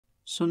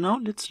So now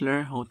let's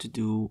learn how to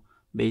do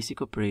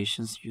basic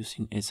operations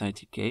using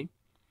SITK.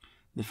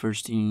 The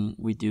first thing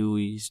we do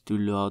is to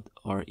load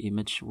our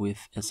image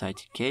with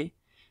SITK.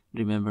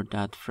 Remember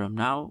that from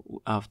now,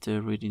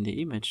 after reading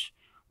the image,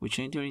 we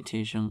change the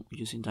orientation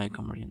using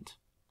diagram orient.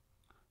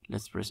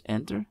 Let's press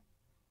enter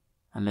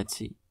and let's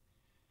see.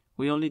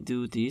 We only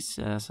do this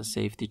as a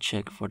safety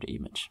check for the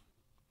image.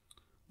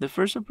 The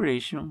first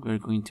operation we're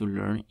going to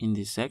learn in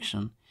this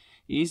section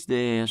is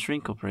the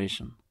shrink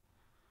operation.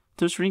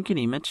 To shrink an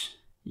image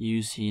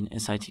using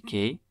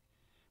SITK,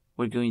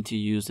 we're going to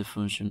use the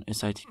function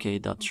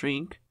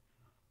SITK.shrink.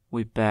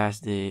 We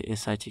pass the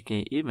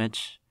SITK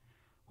image,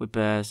 we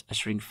pass a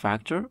shrink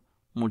factor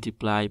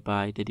multiplied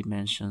by the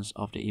dimensions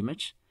of the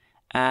image,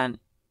 and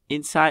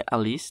inside a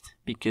list,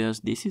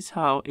 because this is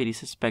how it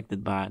is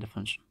expected by the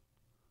function.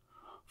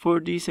 For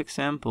this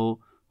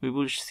example, we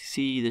will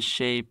see the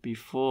shape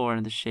before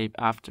and the shape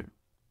after.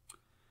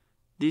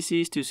 This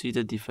is to see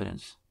the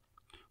difference.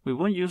 We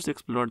won't use the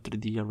explore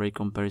 3D array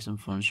comparison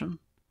function,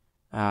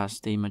 as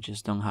the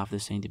images don't have the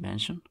same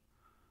dimension.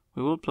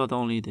 We will plot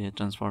only the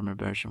transformer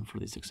version for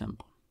this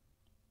example.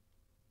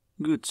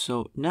 Good,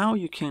 so now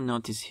you can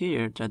notice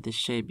here that the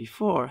shape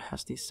before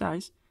has this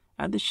size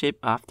and the shape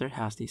after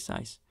has this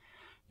size.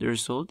 The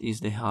result is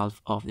the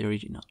half of the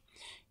original.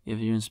 If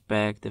you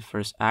inspect the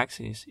first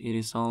axis, it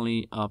is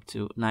only up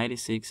to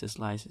 96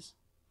 slices.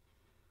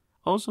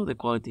 Also, the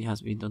quality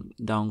has been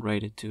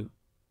downgraded too.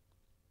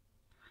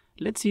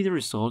 Let's see the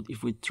result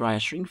if we try a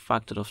shrink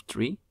factor of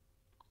 3.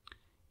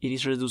 It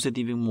is reduced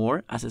even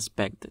more as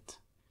expected.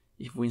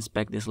 If we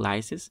inspect the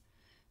slices,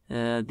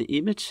 the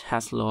image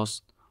has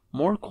lost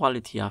more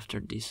quality after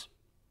this.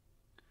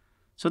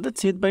 So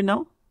that's it by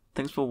now.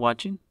 Thanks for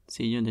watching.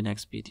 See you in the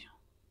next video.